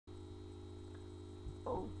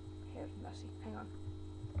Oh, hair's messy. Hang on.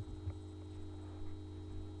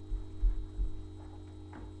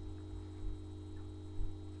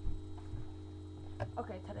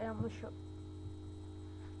 Okay, today I'm gonna show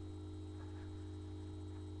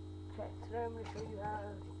you how to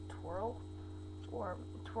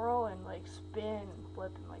twirl and like spin and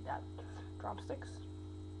flip and like that. Drumsticks.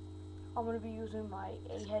 I'm gonna be using my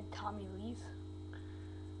A-head Tommy Lee's,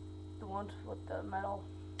 the ones with the metal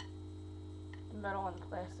and the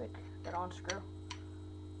plastic that unscrew.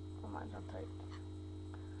 Oh, mine's untight.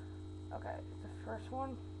 Okay, the first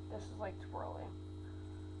one, this is like twirling.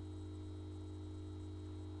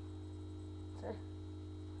 See?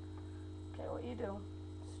 Okay, what you do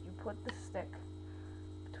is you put the stick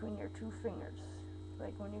between your two fingers.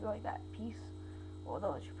 Like when you go like that, piece, well,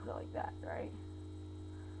 those you put it like that, right?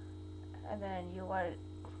 And then you let it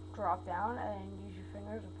drop down and then use your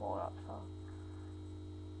fingers and pull it up. So,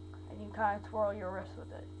 and you kind of twirl your wrist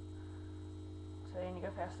with it. So then you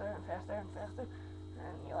go faster and faster and faster,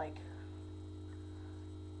 and you like.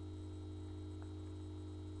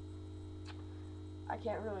 I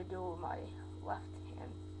can't really do it with my left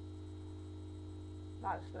hand.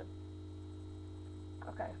 Not as good.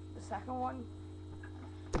 Okay, the second one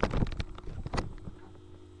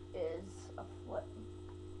is a flip.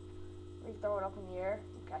 You throw it up in the air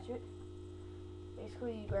and catch it.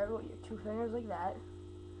 Basically, you grab it with your two fingers like that.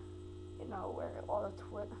 You know where all the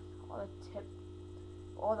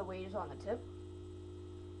weight is on the tip.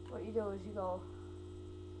 What you do is you go.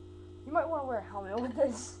 You might want to wear a helmet with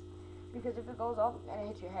this because if it goes up and it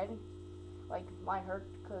hits your head, like mine hurt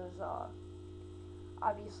because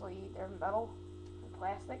obviously they're metal and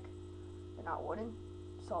plastic. They're not wooden.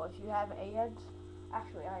 So if you have A-heads,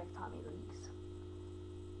 actually I have Tommy Lee's.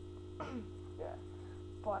 Yeah,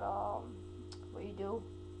 but what you do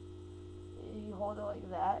is you hold it like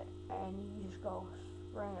that and you just go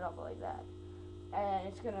bring it up like that, and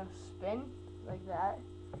it's gonna spin like that,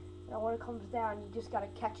 and when it comes down you just gotta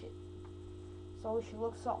catch it, so it should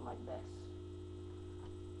look something like this.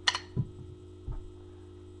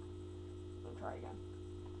 Let me try again.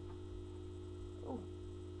 Ooh.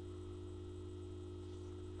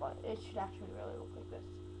 But it should actually really look like this.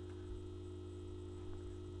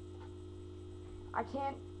 I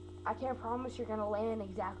can't promise you're gonna land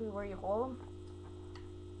exactly where you hold them.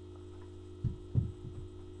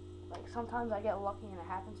 Like sometimes I get lucky and it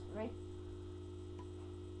happens for me.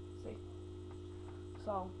 See?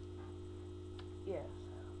 So, yeah.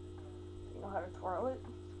 So you know how to twirl it.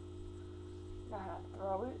 You know how to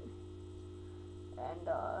throw it. And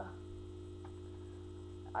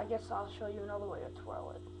I guess I'll show you another way to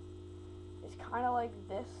twirl it. It's kind of like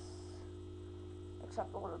this,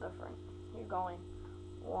 except a little different. You're going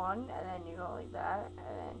one, and then you go like that,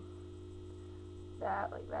 and then that,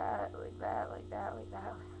 like that, like that, like that, like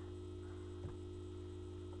that.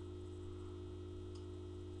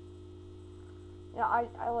 Yeah, I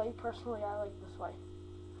like, personally, I like this way.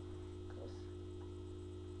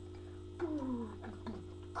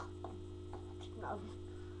 No.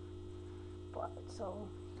 But, so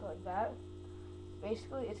like that.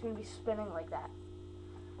 Basically, it's going to be spinning like that.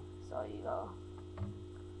 So you go.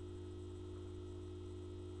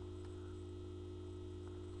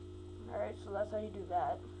 Alright, so that's how you do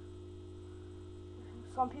that.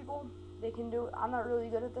 Some people, they can do it. I'm not really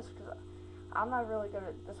good at this because I'm not really good at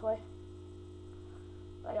it this way.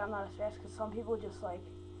 Like, I'm not as fast because some people just like,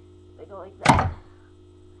 they go like that.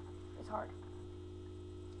 It's hard.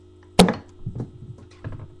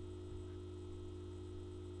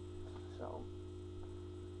 So,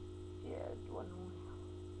 yeah, one more.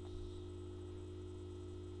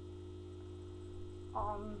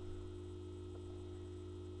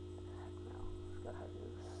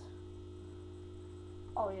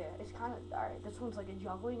 Oh yeah, it's kind of, alright, this one's like a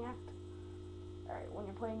juggling act. Alright, when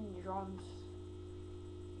you're playing your drums,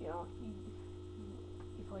 you know, you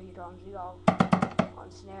play your drums, you go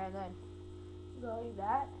on snare, and then you go like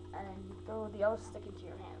that, and then you throw the other stick into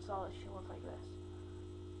your hand, so it should look like this.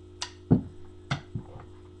 Yeah.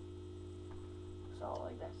 So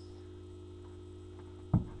like this.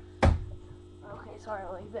 Okay, sorry,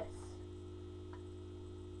 like this.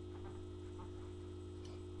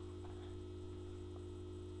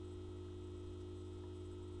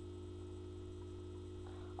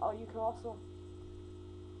 Oh, you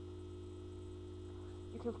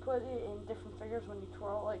can put it in different fingers when you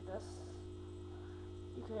twirl like this.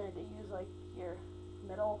 You could use like your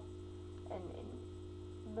middle and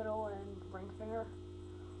ring finger,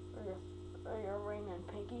 or your ring and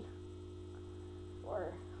pinky,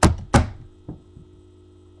 or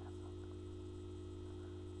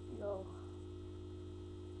you go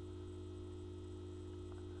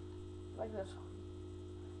like this.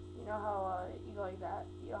 You know how you go like that?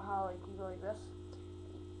 You know how like you go like this?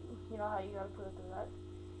 You know how you gotta put it through that?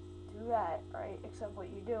 Do that, right? Except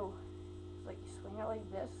what you do is like you swing it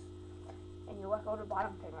like this and you let go the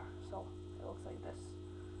bottom finger. So it looks like this.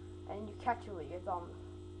 And you catch it with your thumb.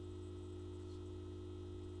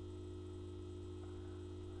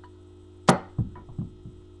 I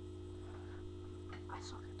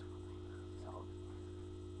suck at twirling. So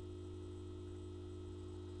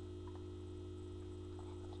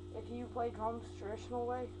if you play drums traditional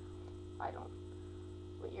way, I don't.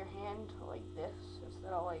 With your hand like this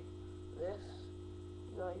instead of like this,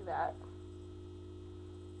 you go like that.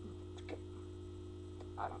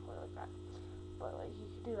 I don't play like that, but like you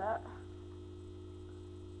could do that.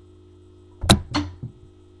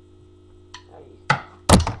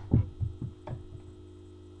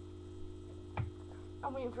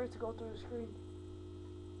 I'm waiting for it to go through the screen.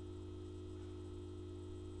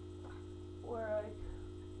 Where like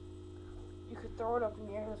you could throw it up in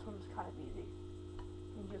the air. This one's kind of easy.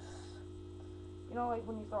 You just, you know, like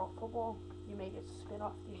when you throw a football, you make it spin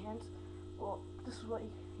off your hands. Well, this is what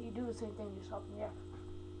you do the same thing, just up in the air.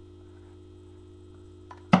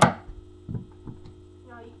 You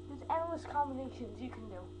know, there's endless combinations you can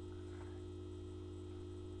do.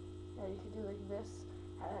 Yeah, you could do like this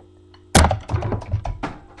and.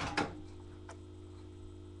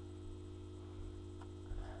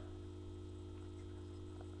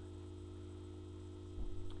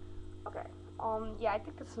 Okay, yeah, I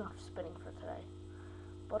think that's enough spinning for today.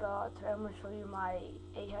 But, today I'm going to show you my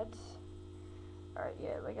A-heads. Alright,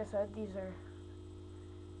 yeah, like I said, these are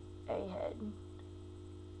A-head.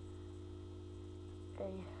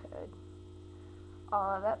 A-head.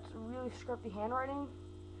 That's really scripty handwriting.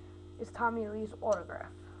 Is Tommy Lee's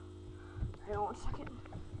autograph. Hang on 1 second.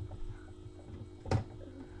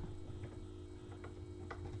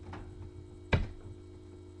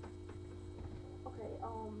 Okay,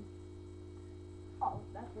 oh,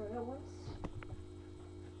 that's the real ones.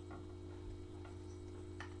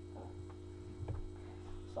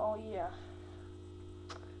 So yeah,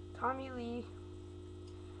 Tommy Lee,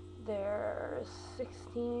 they're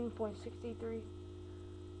 16.63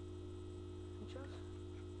 inches.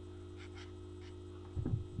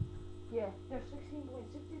 Yeah, they're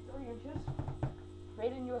 16.63 inches.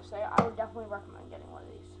 Made in USA. I would definitely recommend getting one of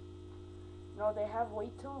these. You know, they have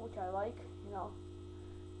weight to it, which I like. You know,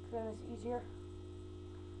 then it's easier.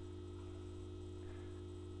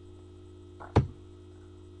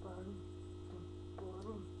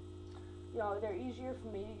 You know, they're easier for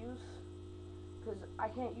me to use because I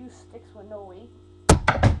can't use sticks with no weight.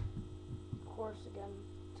 Of course, again,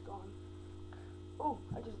 it's gone. Oh,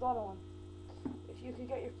 I just thought of one. If you can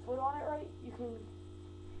get your foot on it right, you can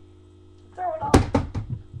throw it up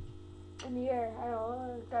in the air. I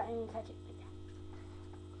know, that and you catch it like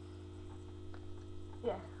that.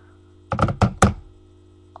 Yeah.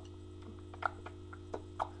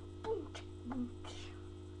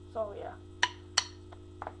 So yeah.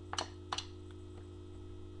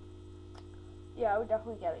 Yeah, I would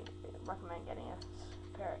definitely recommend getting a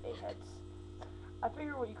pair of A-heads. I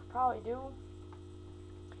figure what you could probably do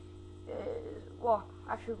is, well,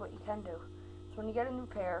 actually what you can do is when you get a new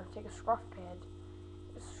pair, take a scruff pad,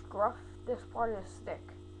 scruff this part of the stick,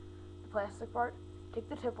 the plastic part, take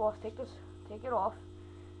the tip off, take it off,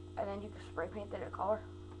 and then you can spray paint it a color.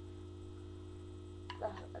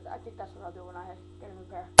 I think that's what I'll do when I get a new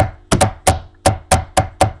pair.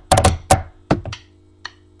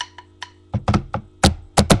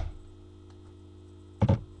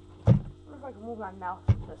 I can move my mouth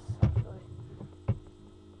with this, actually.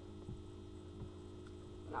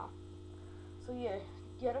 No. So yeah,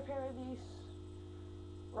 get a pair of these.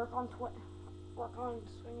 Work on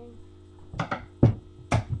swinging.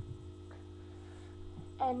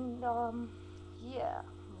 And yeah,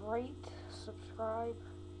 rate, subscribe.